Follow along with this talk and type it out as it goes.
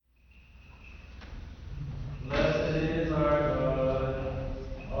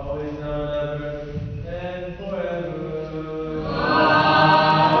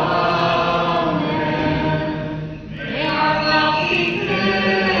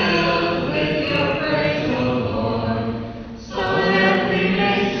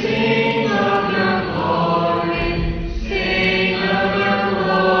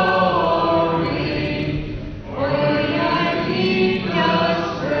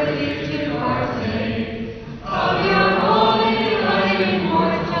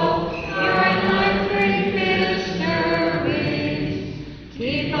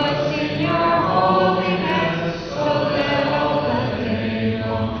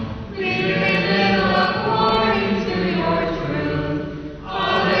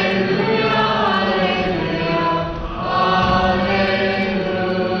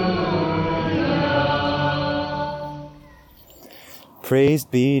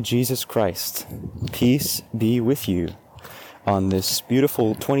Praised be Jesus Christ. Peace be with you on this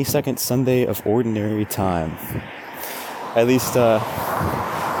beautiful 22nd Sunday of Ordinary Time. At least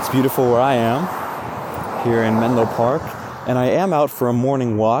it's beautiful where I am, here in Menlo Park, and I am out for a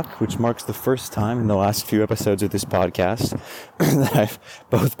morning walk, which marks the first time in the last few episodes of this podcast that I've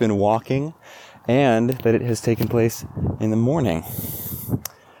both been walking and that it has taken place in the morning.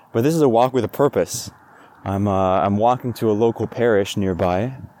 But this is a walk with a purpose. I'm walking to a local parish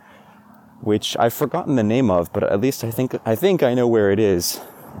nearby, which I've forgotten the name of, but at least I think I know where it is.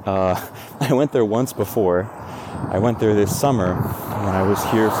 I went there once before. I went there this summer when I was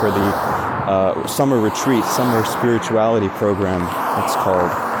here for the summer retreat, summer spirituality program, it's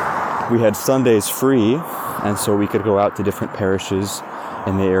called. We had Sundays free, and so we could go out to different parishes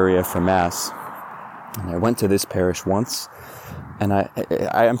in the area for Mass. And I went to this parish once, and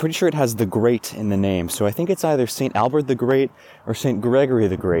I'm pretty sure it has the Great in the name. So I think it's either St. Albert the Great or St. Gregory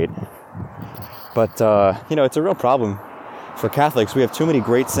the Great. But, it's a real problem for Catholics. We have too many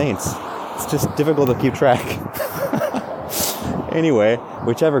great saints. It's just difficult to keep track. Anyway,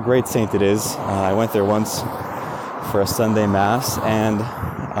 whichever great saint it is, I went there once for a Sunday Mass, and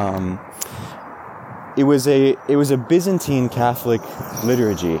it was a Byzantine Catholic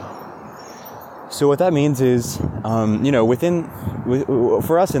liturgy. So what that means is, for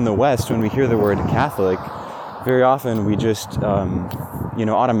us in the West, when we hear the word Catholic, very often we just,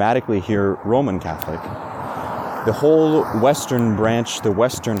 automatically hear Roman Catholic. The whole Western branch, the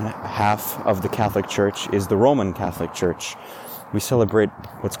Western half of the Catholic Church is the Roman Catholic Church. We celebrate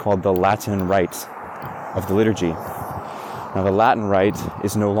what's called the Latin Rite of the liturgy. Now, the Latin Rite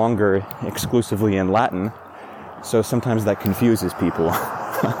is no longer exclusively in Latin, so sometimes that confuses people.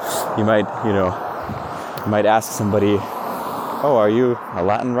 You might ask somebody, "Oh, are you a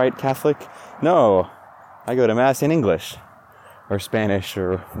Latin Rite Catholic?" "No, I go to Mass in English or Spanish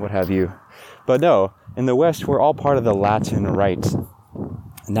or what have you." But no, in the West, we're all part of the Latin Rite.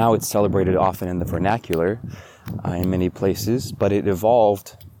 Now it's celebrated often in the vernacular in many places, but it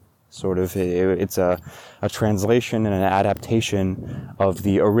evolved sort of. It's a translation and an adaptation of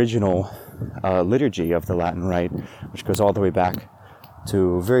the original liturgy of the Latin Rite, which goes all the way back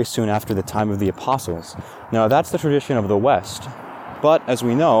to very soon after the time of the Apostles. Now, that's the tradition of the West. But, as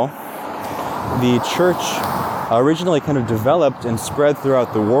we know, the Church originally kind of developed and spread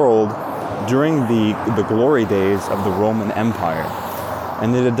throughout the world during the glory days of the Roman Empire.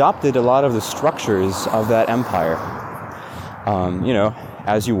 And it adopted a lot of the structures of that empire.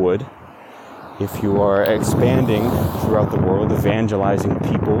 As you would, if you are expanding throughout the world, evangelizing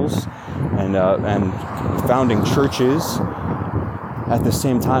peoples and founding churches, at the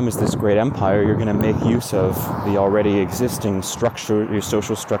same time as this great empire, you're going to make use of the already existing structure, your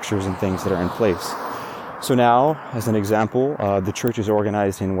social structures and things that are in place. So now, as an example, the church is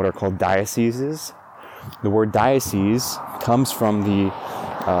organized in what are called dioceses. The word diocese comes from the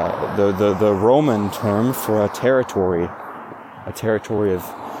Roman term for a territory of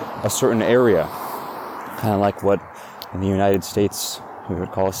a certain area, kind of like what in the United States we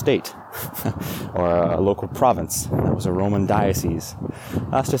would call a state. Or a local province. That was a Roman diocese.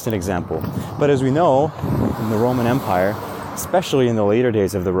 That's just an example. But as we know, in the Roman Empire, especially in the later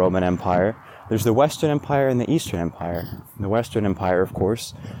days of the Roman Empire, there's the Western Empire and the Eastern Empire. The Western Empire, of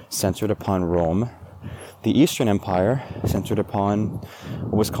course, centered upon Rome. The Eastern Empire centered upon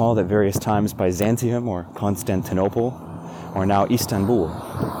what was called at various times Byzantium or Constantinople, or now Istanbul.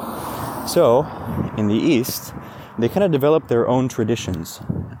 So, in the East, they kind of developed their own traditions.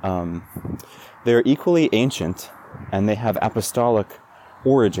 They're equally ancient, and they have apostolic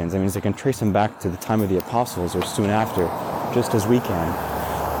origins. That means they can trace them back to the time of the apostles or soon after, just as we can.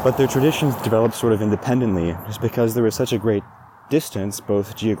 But their traditions developed sort of independently, just because there was such a great distance,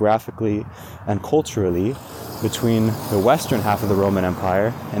 both geographically and culturally, between the western half of the Roman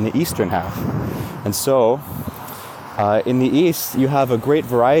Empire and the eastern half. And so, in the East, you have a great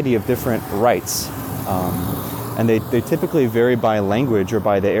variety of different rites. And they typically vary by language or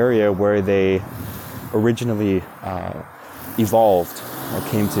by the area where they originally evolved or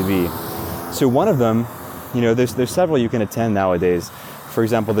came to be. So one of them, there's several you can attend nowadays. For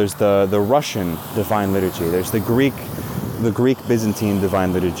example, there's the Russian Divine Liturgy. There's the Greek Byzantine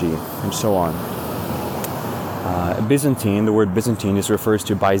Divine Liturgy, and so on. Byzantine, the word Byzantine just refers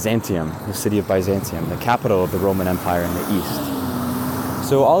to Byzantium, the city of Byzantium, the capital of the Roman Empire in the East.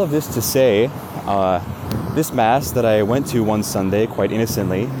 So all of this to say, this Mass that I went to one Sunday, quite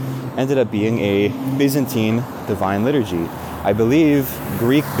innocently, ended up being a Byzantine Divine Liturgy. I believe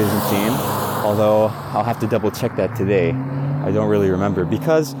Greek Byzantine, although I'll have to double check that today. I don't really remember,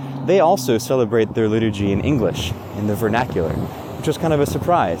 because they also celebrate their liturgy in English, in the vernacular. which was kind of a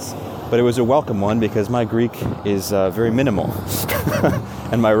surprise. But it was a welcome one because my Greek is very minimal.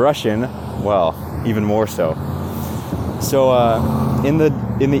 And my Russian, well, even more so. So in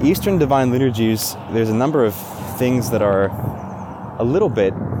the Eastern Divine Liturgies, there's a number of things that are a little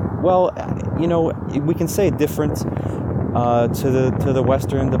bit, well, we can say different to the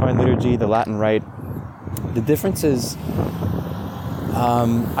Western Divine Liturgy, the Latin Rite. The differences,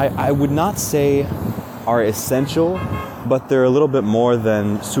 I would not say are essential, but they're a little bit more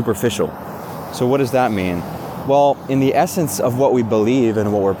than superficial. So what does that mean? Well, in the essence of what we believe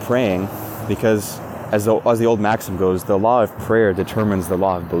and what we're praying, because as the old maxim goes, the law of prayer determines the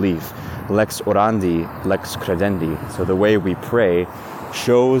law of belief. Lex orandi, lex credendi. So the way we pray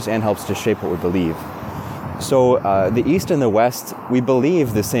shows and helps to shape what we believe. So the East and the West, we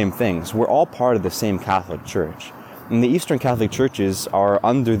believe the same things. We're all part of the same Catholic Church. And the Eastern Catholic churches are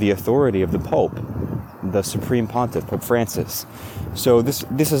under the authority of the Pope, the Supreme Pontiff, Pope Francis. So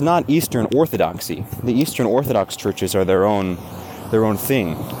this is not Eastern Orthodoxy. The Eastern Orthodox churches are their own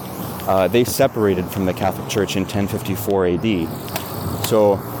thing. They separated from the Catholic Church in 1054 AD.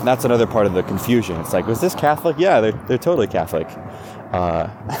 So that's another part of the confusion. It's like, was this Catholic? Yeah, they're totally Catholic.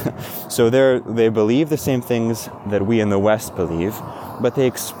 So they believe the same things that we in the West believe, but they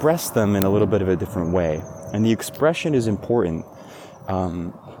express them in a little bit of a different way. And the expression is important.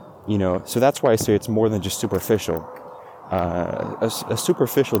 So that's why I say it's more than just superficial. A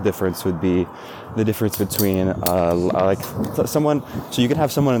superficial difference would be the difference between someone. So you could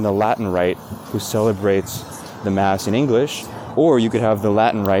have someone in the Latin Rite who celebrates the Mass in English, or you could have the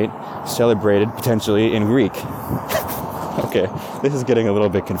Latin Rite celebrated potentially in Greek. Okay, this is getting a little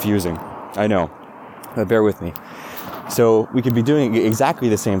bit confusing. I know, but bear with me. So we could be doing exactly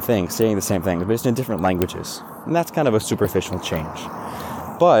the same thing, saying the same thing, but it's in different languages. And that's kind of a superficial change.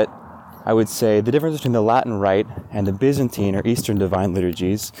 But I would say the difference between the Latin Rite and the Byzantine or Eastern Divine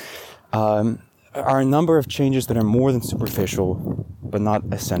Liturgies are a number of changes that are more than superficial, but not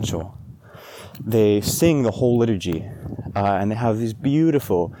essential. They sing the whole liturgy, and they have these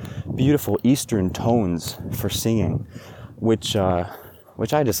beautiful, beautiful Eastern tones for singing, which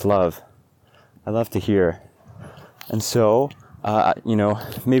I just love. I love to hear. And so,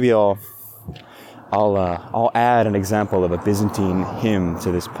 maybe I'll add an example of a Byzantine hymn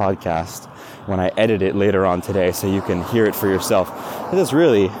to this podcast when I edit it later on today, so you can hear it for yourself. It is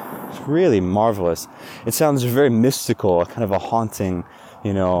really, really marvelous. It sounds very mystical, kind of a haunting,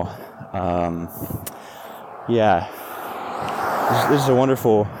 This is a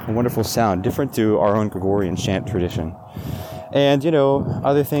wonderful sound, different to our own Gregorian chant tradition. And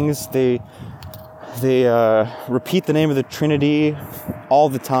other things, they repeat the name of the Trinity all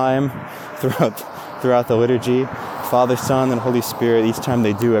the time throughout the liturgy. Father, Son, and Holy Spirit. Each time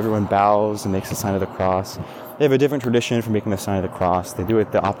they do, everyone bows and makes the sign of the cross. They have a different tradition for making the sign of the cross. They do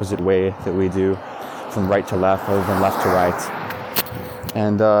it the opposite way that we do, from right to left rather than left to right.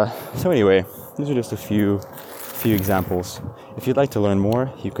 And so anyway, these are just a few examples. If you'd like to learn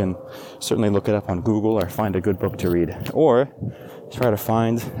more, you can certainly look it up on Google or find a good book to read. Or try to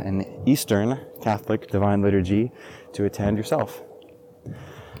find an Eastern Catholic Divine Liturgy to attend yourself.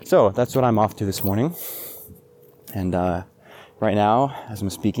 So that's what I'm off to this morning. And right now, as I'm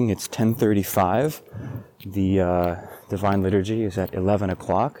speaking, it's 10:35. The Divine Liturgy is at 11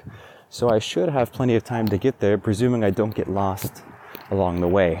 o'clock. So I should have plenty of time to get there, presuming I don't get lost along the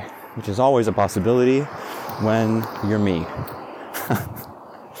way, which is always a possibility when you're me.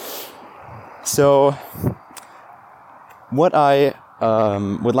 So what I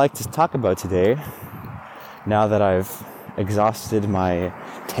would like to talk about today, now that I've exhausted my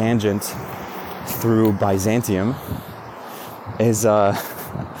tangent through Byzantium, is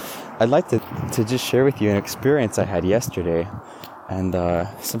I'd like to just share with you an experience I had yesterday, and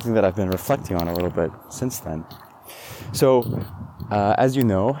something that I've been reflecting on a little bit since then. So, as you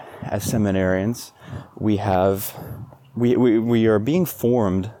know, as seminarians, we are being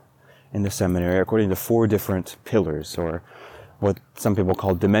formed in the seminary according to 4 different pillars, or what some people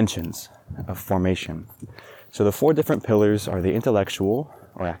call dimensions of formation. So the 4 different pillars are the intellectual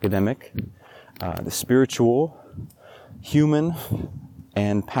or academic, the spiritual, human,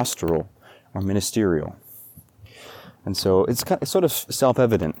 and pastoral or ministerial. And so it's sort of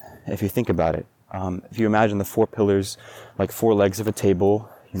self-evident if you think about it. If you imagine the 4 pillars like 4 legs of a table,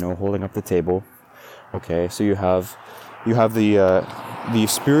 holding up the table. Okay, so you have the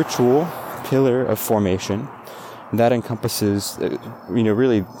spiritual pillar of formation. That encompasses,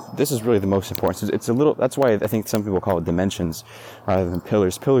 really, this is really the most important. It's a little, that's why I think some people call it dimensions rather than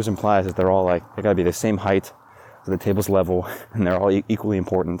pillars. Pillars implies that they're all they gotta be the same height, so the table's level, and they're all equally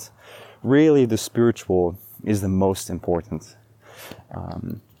important. Really, the spiritual is the most important.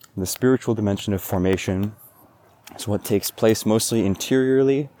 The spiritual dimension of formation is what takes place mostly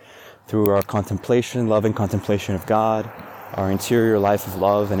interiorly through our contemplation, loving contemplation of God, our interior life of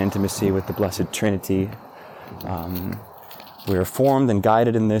love and intimacy with the Blessed Trinity. We are formed and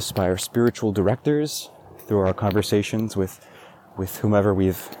guided in this by our spiritual directors through our conversations with whomever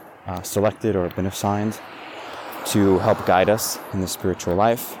we've selected or been assigned to help guide us in the spiritual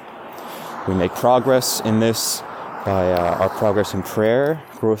life. We make progress in this by our progress in prayer,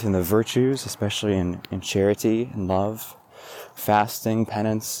 growth in the virtues, especially in charity and love, fasting,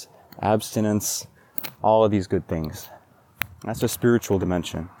 penance, abstinence, all of these good things. That's the spiritual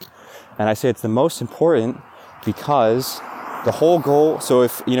dimension. And I say it's the most important because the whole goal, so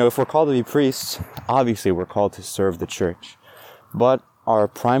if we're called to be priests, obviously we're called to serve the church. But our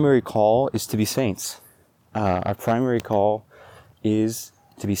primary call is to be saints. Our primary call is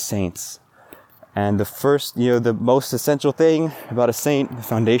to be saints. And the first, the most essential thing about a saint, the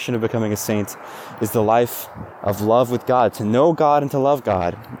foundation of becoming a saint, is the life of love with God, to know God and to love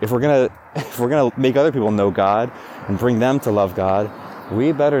God. If we're gonna make other people know God and bring them to love God,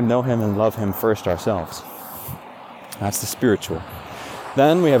 we better know Him and love Him first ourselves. That's the spiritual.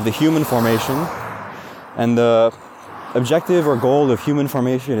 Then we have the human formation, and the objective or goal of human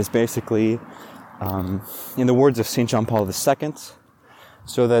formation is basically, in the words of St. John Paul II,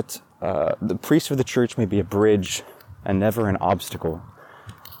 so that the priest of the church may be a bridge and never an obstacle.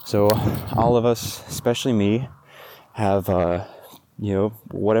 So all of us, especially me, have,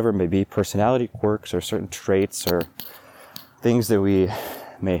 whatever it may be, personality quirks or certain traits or things that we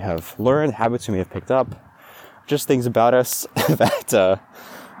may have learned, habits we may have picked up, just things about us that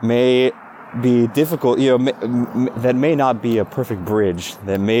may be difficult, that may not be a perfect bridge,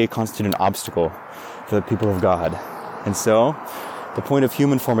 that may constitute an obstacle for the people of God. And so the point of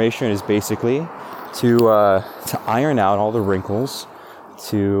human formation is basically to iron out all the wrinkles,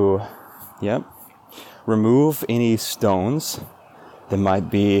 to remove any stones that might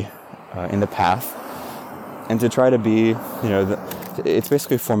be in the path, and to try to be, it's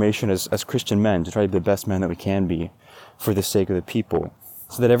basically formation as Christian men, to try to be the best men that we can be for the sake of the people,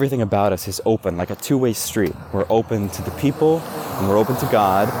 so that everything about us is open, like a two-way street. We're open to the people and we're open to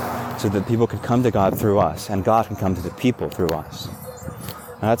God, so that people can come to God through us and God can come to the people through us.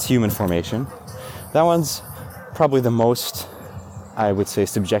 Now, that's human formation. That one's probably the most, I would say,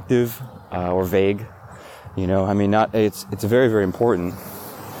 subjective or vague. It's very, very important.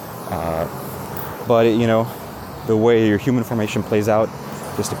 But the way your human formation plays out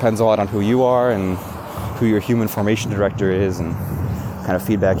just depends a lot on who you are and who your human formation director is and kind of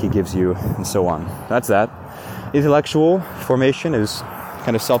feedback he gives you and so on. That's that. Intellectual formation is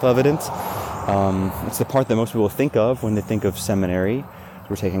kind of self-evident. It's the part that most people think of when they think of seminary.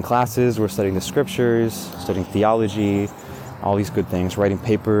 We're taking classes, we're studying the scriptures, studying theology, all these good things, writing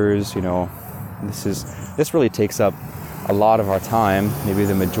papers, this really takes up a lot of our time, maybe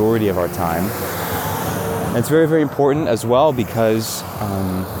the majority of our time. And it's very, very important as well because,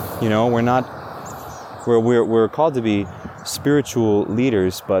 we're called to be spiritual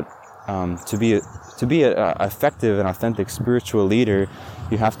leaders, but to be an effective and authentic spiritual leader,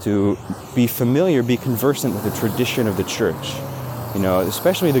 you have to be familiar, be conversant with the tradition of the church,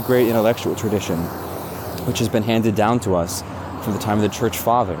 especially the great intellectual tradition, which has been handed down to us from the time of the church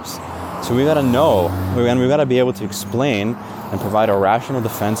fathers. So we got to know, and we got to be able to explain and provide a rational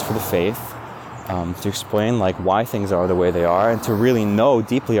defense for the faith, to explain why things are the way they are, and to really know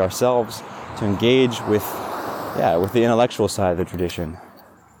deeply ourselves, to engage with the intellectual side of the tradition.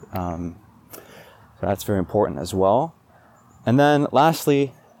 So that's very important as well. And then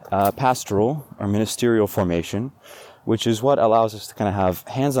lastly, pastoral or ministerial formation, which is what allows us to kind of have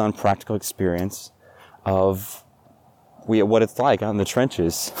hands-on practical experience of what it's like out in the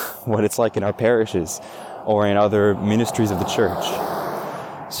trenches, what it's like in our parishes or in other ministries of the church.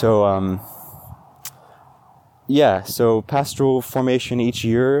 So, so pastoral formation each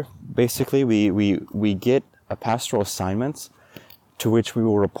year, basically we get a pastoral assignment to which we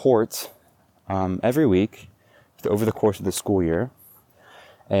will report every week over the course of the school year.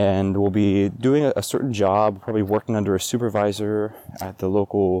 And we'll be doing a certain job, probably working under a supervisor at the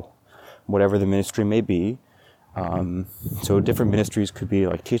local, whatever the ministry may be. So different ministries could be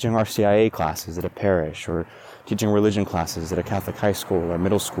like teaching RCIA classes at a parish, or teaching religion classes at a Catholic high school or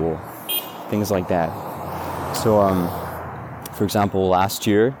middle school, things like that. So, for example, last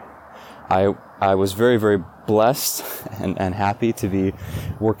year, I was very, very blessed and happy to be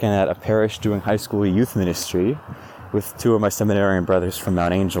working at a parish doing high school youth ministry with two of my seminarian brothers from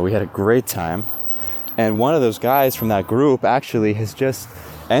Mount Angel. We had a great time. And one of those guys from that group actually has just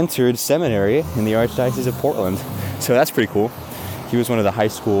entered seminary in the Archdiocese of Portland. So that's pretty cool. he was one of the high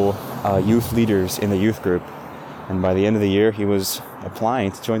school youth leaders in the youth group. And by the end of the year, he was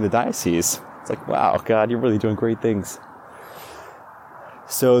applying to join the diocese. It's like, wow, God, you're really doing great things.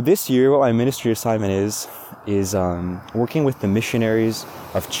 So this year, what my ministry assignment is working with the Missionaries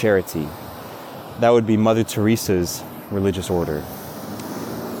of Charity. That would be Mother Teresa's religious order.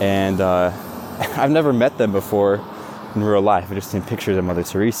 And I've never met them before in real life. I've just seen pictures of Mother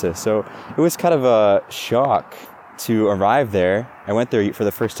Teresa. So it was kind of a shock to arrive there. I went there for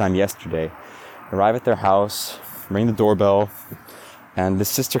the first time yesterday. Arrive at their house, ring the doorbell, and the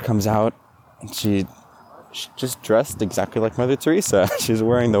sister comes out, and she's just dressed exactly like Mother Teresa. She's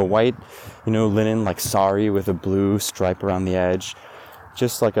wearing the white, linen like sari with a blue stripe around the edge.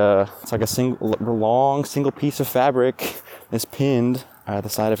 Just like it's like a long single piece of fabric is pinned at the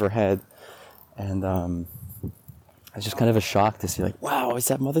side of her head, and it's just kind of a shock to see, like, wow, is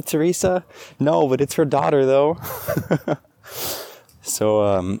that Mother Teresa? No, but it's her daughter though.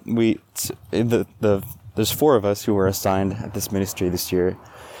 So there's 4 of us who were assigned at this ministry this year.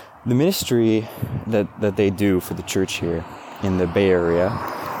 The ministry that they do for the church here in the Bay Area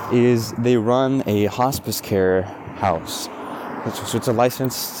is they run a hospice care house. So it's a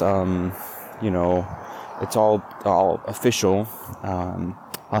licensed, it's all official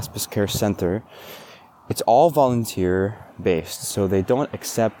hospice care center. It's all volunteer based, so they don't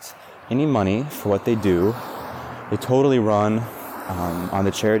accept any money for what they do. They totally run on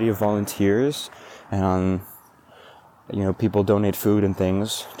the charity of volunteers, and on people donate food and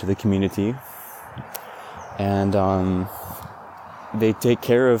things to the community, and they take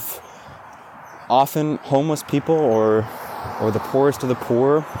care of often homeless people or the poorest of the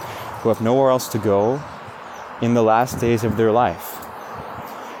poor who have nowhere else to go in the last days of their life.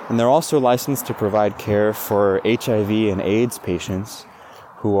 And they're also licensed to provide care for HIV and AIDS patients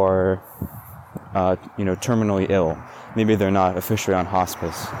who are terminally ill. Maybe they're not officially on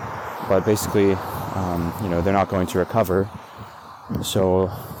hospice, but basically they're not going to recover. So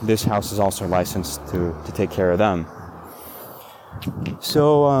this house is also licensed to take care of them.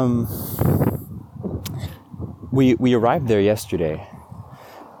 So we arrived there yesterday.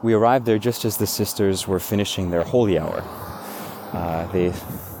 We arrived there just as the sisters were finishing their holy hour.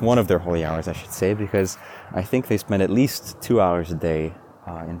 One of their holy hours, I should say, because I think they spend at least 2 hours a day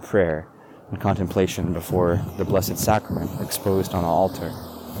in prayer and contemplation before the Blessed Sacrament exposed on the altar.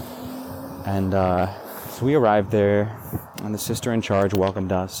 And so we arrived there, and the sister in charge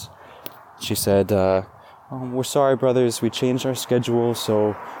welcomed us. She said, we're sorry, brothers, we changed our schedule,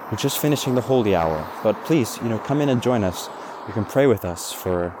 so we're just finishing the holy hour. But please, come in and join us. You can pray with us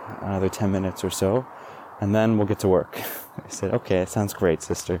for another 10 minutes or so, and then we'll get to work. I said, okay, it sounds great,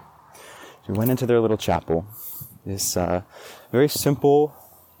 sister. So we went into their little chapel. This very simple,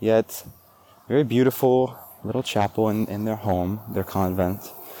 yet very beautiful little chapel in their home, their convent,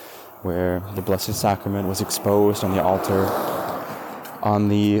 where the Blessed Sacrament was exposed on the altar. On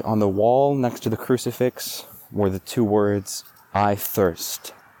the wall next to the crucifix were the 2 words, I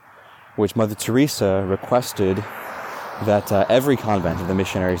thirst, which Mother Teresa requested that every convent of the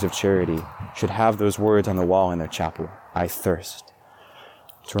Missionaries of Charity should have those words on the wall in their chapel, I thirst,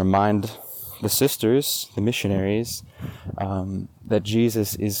 to remind the sisters, the missionaries, that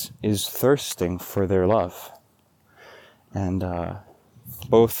Jesus is thirsting for their love. And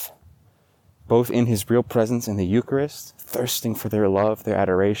both in his real presence in the Eucharist, thirsting for their love, their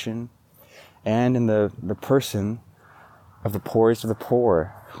adoration, and in the person of the poorest of the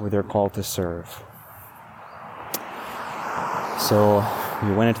poor, who they're called to serve. So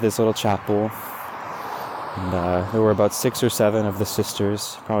we went into this little chapel, and there were about 6 or 7 of the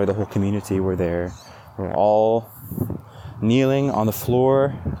sisters, probably the whole community were there. We were all kneeling on the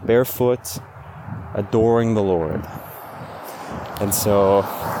floor, barefoot, adoring the Lord. And so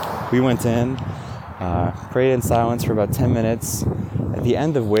we went in, prayed in silence for about 10 minutes, at the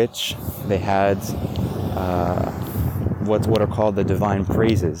end of which they had what are called the divine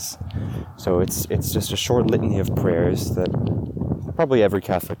praises. So it's just a short litany of prayers that probably every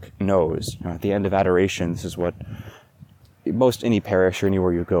Catholic knows. At the end of adoration, this is what most any parish or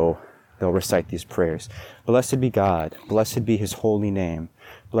anywhere you go, they'll recite these prayers. Blessed be God, blessed be his holy name,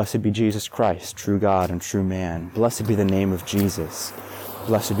 blessed be Jesus Christ, true God and true man, blessed be the name of Jesus,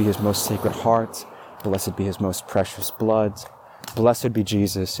 blessed be his most sacred heart, blessed be his most precious blood, blessed be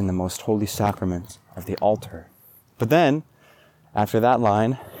Jesus in the most holy sacrament of the altar. But then, after that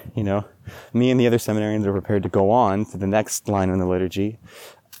line, me and the other seminarians are prepared to go on to the next line in the liturgy,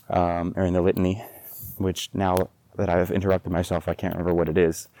 or in the litany, which now that I've interrupted myself, I can't remember what it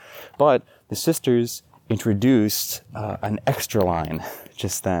is. But the sisters introduced an extra line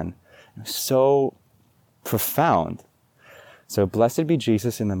just then. It was so profound. So blessed be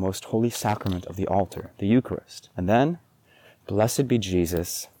Jesus in the most holy sacrament of the altar, the Eucharist. And then, blessed be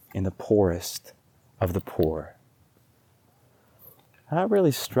Jesus in the poorest of the poor. That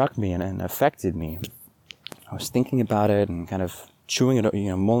really struck me and affected me. I was thinking about it and kind of chewing it,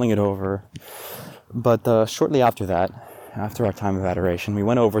 mulling it over. But shortly after that, after our time of adoration, we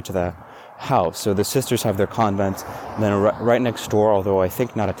went over to the house. So the sisters have their convent, and then right next door, although I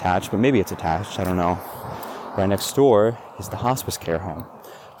think not attached, but maybe it's attached, I don't know. Right next door is the hospice care home.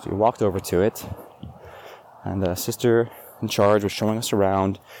 So we walked over to it, and the sister in charge was showing us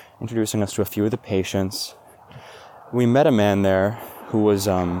around, introducing us to a few of the patients. We met a man there who was,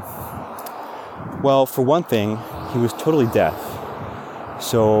 well, for one thing, he was totally deaf.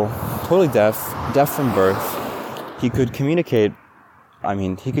 So, totally deaf from birth. He could communicate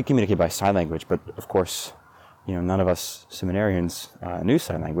by sign language, but of course, none of us seminarians knew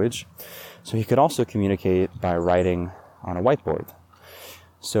sign language. So he could also communicate by writing on a whiteboard.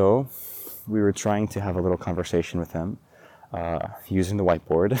 So we were trying to have a little conversation with him, using the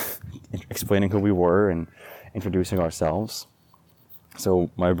whiteboard, explaining who we were and introducing ourselves.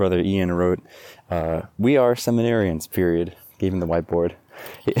 So my brother Ian wrote, "We are seminarians, period." Gave him the whiteboard.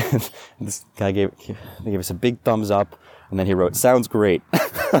 This guy gave us a big thumbs up, and then he wrote, "Sounds great."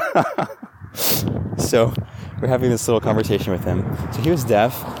 So we're having this little conversation with him. So he was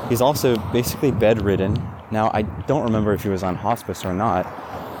deaf. He's also basically bedridden. Now, I don't remember if he was on hospice or not,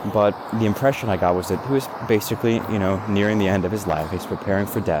 but the impression I got was that he was basically, nearing the end of his life. He's preparing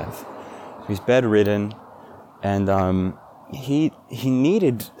for death. He's bedridden, and he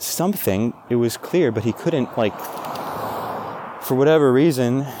needed something. It was clear, but he couldn't, for whatever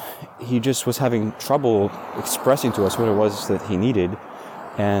reason, he just was having trouble expressing to us what it was that he needed,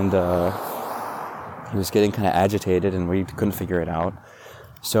 and he was getting kind of agitated, and we couldn't figure it out.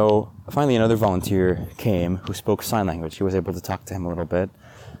 So finally another volunteer came who spoke sign language. He was able to talk to him a little bit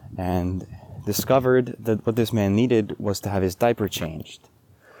and discovered that what this man needed was to have his diaper changed.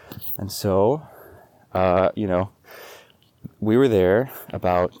 And so, we were there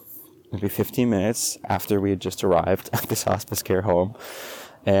about maybe 15 minutes after we had just arrived at this hospice care home,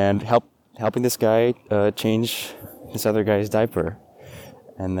 and helping this guy change this other guy's diaper,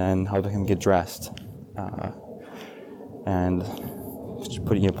 and then helping him get dressed, and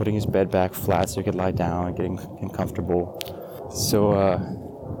putting his bed back flat so he could lie down and getting him comfortable. So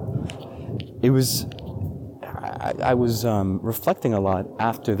it was. I was reflecting a lot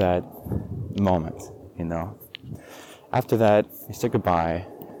after that moment. After that, we said goodbye.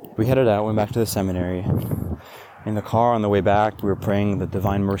 We headed out, went back to the seminary. In the car on the way back, we were praying the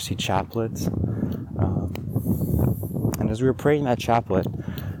Divine Mercy Chaplet. And as we were praying that chaplet,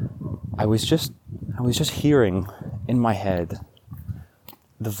 I was just hearing in my head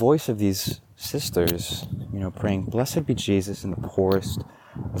the voice of these sisters, praying, "Blessed be Jesus in the poorest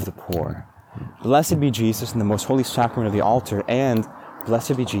of the poor. Blessed be Jesus in the most holy sacrament of the altar, and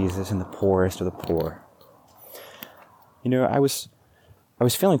blessed be Jesus in the poorest of the poor." I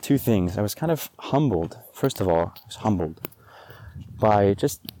was feeling two things. I was kind of humbled. First of all, I was humbled by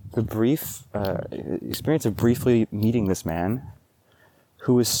just the brief experience of briefly meeting this man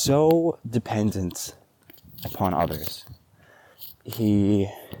who was so dependent upon others. He,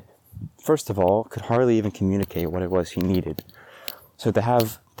 first of all, could hardly even communicate what it was he needed. So to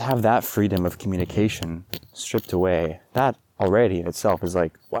have that freedom of communication stripped away, that already in itself is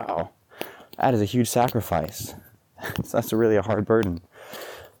like, wow, that is a huge sacrifice. So that's really a hard burden.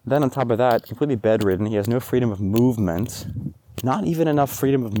 Then on top of that, completely bedridden, he has no freedom of movement, not even enough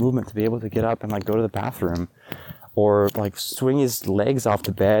freedom of movement to be able to get up and go to the bathroom, or swing his legs off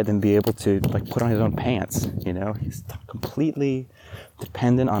the bed and be able to put on his own pants. He's completely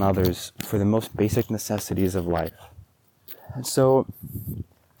dependent on others for the most basic necessities of life. And so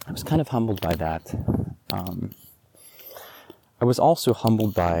I was kind of humbled by that. I was also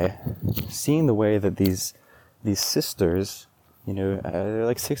humbled by seeing the way that these sisters, there are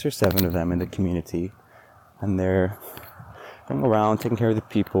like 6 or 7 of them in the community, and they're going around taking care of the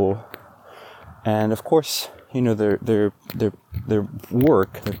people. And of course, their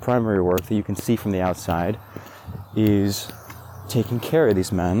work, their primary work that you can see from the outside, is taking care of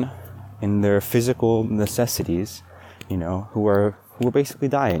these men in their physical necessities, who are basically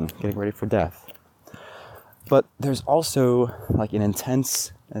dying, getting ready for death. But there's also an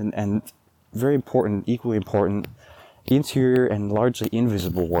intense and very important, equally important, interior and largely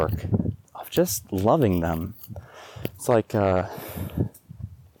invisible work of just loving them. It's like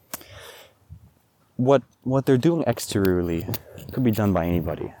what they're doing exteriorly could be done by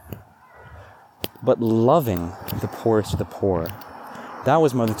anybody. But loving the poorest of the poor, That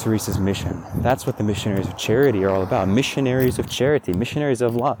was Mother Teresa's mission. That's what the missionaries of charity are all about. Missionaries of charity, missionaries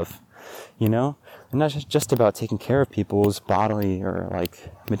of love. You know, they're not just about taking care of people's bodily or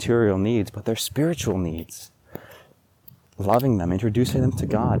like material needs, but their spiritual needs. Loving them, introducing them to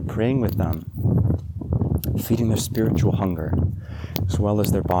God, praying with them, feeding their spiritual hunger as well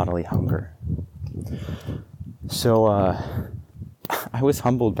as their bodily hunger. So I was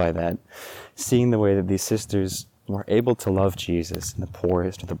humbled by that, seeing the way that these sisters were able to love Jesus and the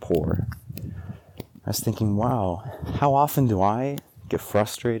poorest of the poor. I was thinking, wow, how often do I get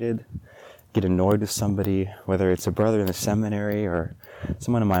frustrated, get annoyed with somebody, whether it's a brother in the seminary or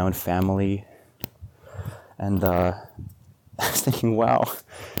someone in my own family. And I was thinking, wow,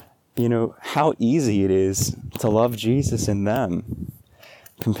 you know, how easy it is to love Jesus in them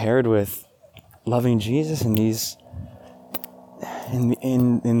compared with loving Jesus in these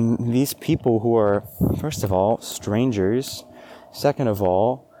in these people who are, first of all, strangers, second of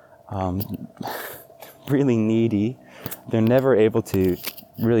all, really needy. They're never able to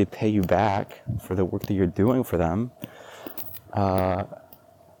really pay you back for the work that you're doing for them.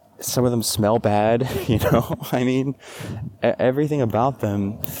 Some of them smell bad, you know. I mean, everything about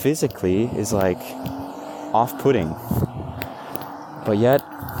them physically is like off-putting. But yet,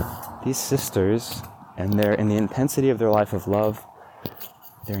 these sisters, and they're in the intensity of their life of love,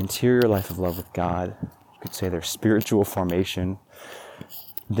 their interior life of love with God, you could say their spiritual formation,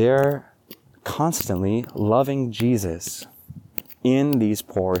 they're constantly loving Jesus in these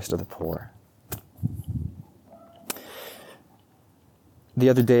poorest of the poor. The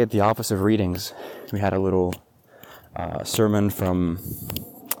other day at the Office of Readings, we had a little sermon from,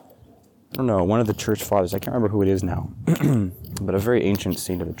 I don't know, one of the church fathers. I can't remember who it is now, but a very ancient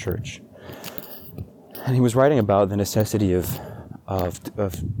saint of the church. And he was writing about the necessity of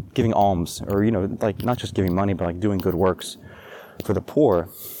giving alms, or, you know, like not just giving money, but like doing good works for the poor.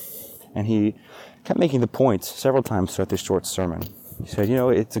 And he kept making the point several times throughout this short sermon. He said, you know,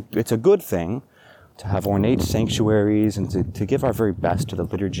 it's a good thing to have ornate sanctuaries and to give our very best to the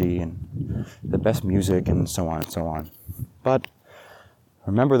liturgy and the best music and so on and so on. But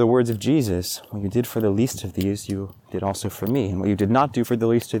remember the words of Jesus, what you did for the least of these, you did also for me. And what you did not do for the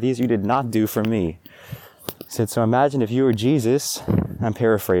least of these, you did not do for me. He said, so imagine if you were Jesus. I'm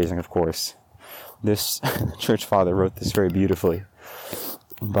paraphrasing, of course. This church father wrote this very beautifully.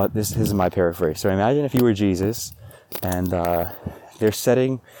 But this is my paraphrase. So imagine if you were Jesus, and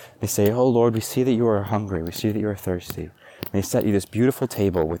they say, oh Lord, we see that you are hungry, we see that you are thirsty. And they set you this beautiful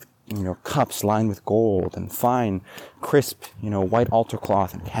table with, you know, cups lined with gold and fine, crisp, you know, white altar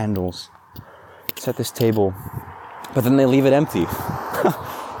cloth and candles. Set this table, but then they leave it empty.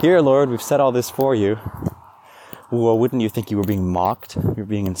 Here, Lord, we've set all this for you. Well, wouldn't you think you were being mocked? You're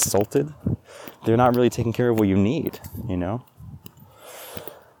being insulted? They're not really taking care of what you need, you know?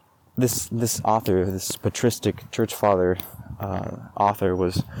 This author, this patristic church father author,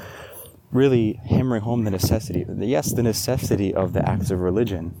 was really hammering home the necessity of the acts of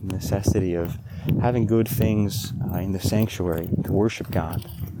religion, the necessity of having good things in the sanctuary to worship God.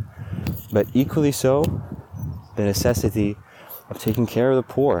 But equally so, the necessity of taking care of the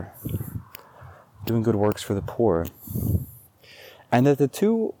poor, doing good works for the poor. And that the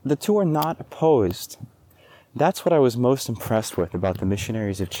two are not opposed. That's what I was most impressed with about the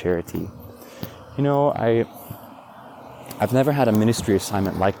missionaries of charity. You know, I've never had a ministry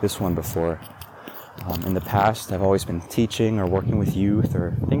assignment like this one before. In the past, I've always been teaching or working with youth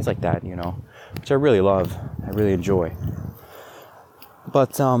or things like that, you know, which I really love, I really enjoy.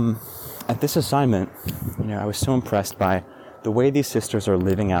 But at this assignment, you know, I was so impressed by the way these sisters are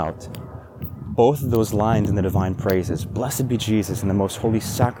living out both of those lines in the divine praises. Blessed be Jesus in the most holy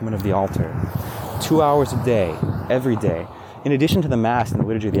sacrament of the altar. 2 hours a day, every day. In addition to the Mass and the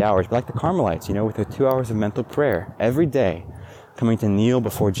Liturgy of the Hours, but like the Carmelites, you know, with the 2 hours of mental prayer every day, coming to kneel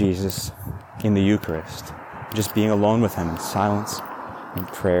before Jesus in the Eucharist, just being alone with him in silence, in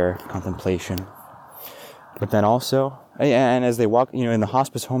prayer, contemplation. But then also, and as they walk, you know, in the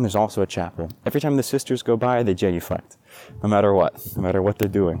hospice home, there's also a chapel. Every time the sisters go by, they genuflect, no matter what they're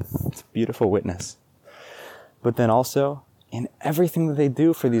doing. It's a beautiful witness. But then also, in everything that they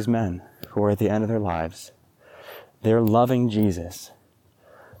do for these men who are at the end of their lives, they're loving Jesus.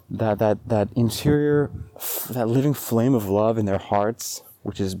 That interior, that living flame of love in their hearts,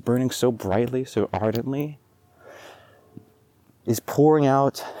 which is burning so brightly, so ardently, is pouring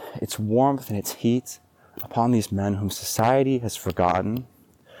out its warmth and its heat upon these men whom society has forgotten,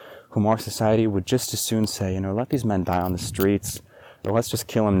 whom our society would just as soon say, you know, let these men die on the streets, or let's just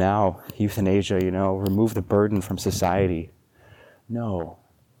kill them now, euthanasia, you know, remove the burden from society. No.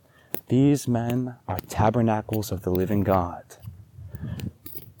 These men are tabernacles of the living God.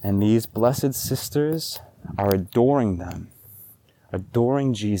 And these blessed sisters are adoring them,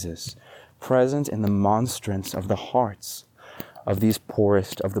 adoring Jesus, present in the monstrance of the hearts of these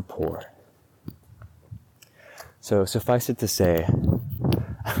poorest of the poor. So suffice it to say,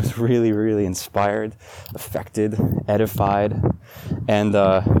 I was really, really inspired, affected, edified, and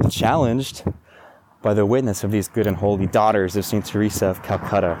challenged by the witness of these good and holy daughters of St. Teresa of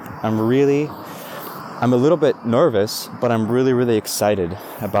Calcutta. I'm a little bit nervous, but I'm really, really excited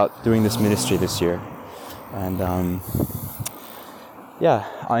about doing this ministry this year. And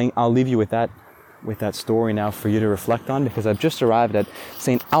I'll leave you with that story now for you to reflect on, because I've just arrived at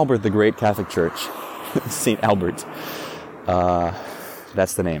St. Albert the Great Catholic Church. St. Albert.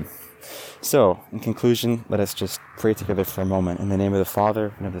 That's the name. So, in conclusion, let us just pray together for a moment. In the name of the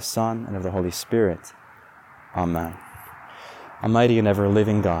Father, and of the Son, and of the Holy Spirit. Amen. Almighty and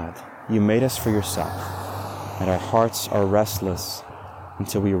ever-living God, you made us for yourself, and our hearts are restless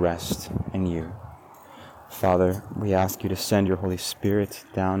until we rest in you. Father, we ask you to send your Holy Spirit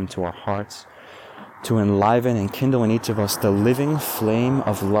down into our hearts to enliven and kindle in each of us the living flame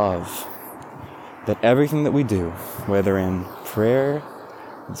of love, that everything that we do, whether in prayer,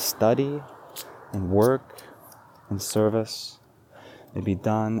 in study, in work, in service, may be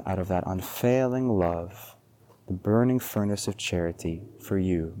done out of that unfailing love, the burning furnace of charity for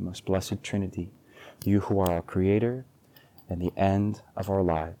you, most blessed Trinity, you who are our Creator and the end of our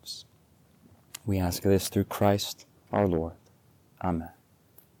lives. We ask this through Christ our Lord. Amen.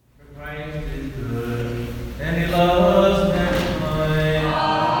 Christ is good, and he loves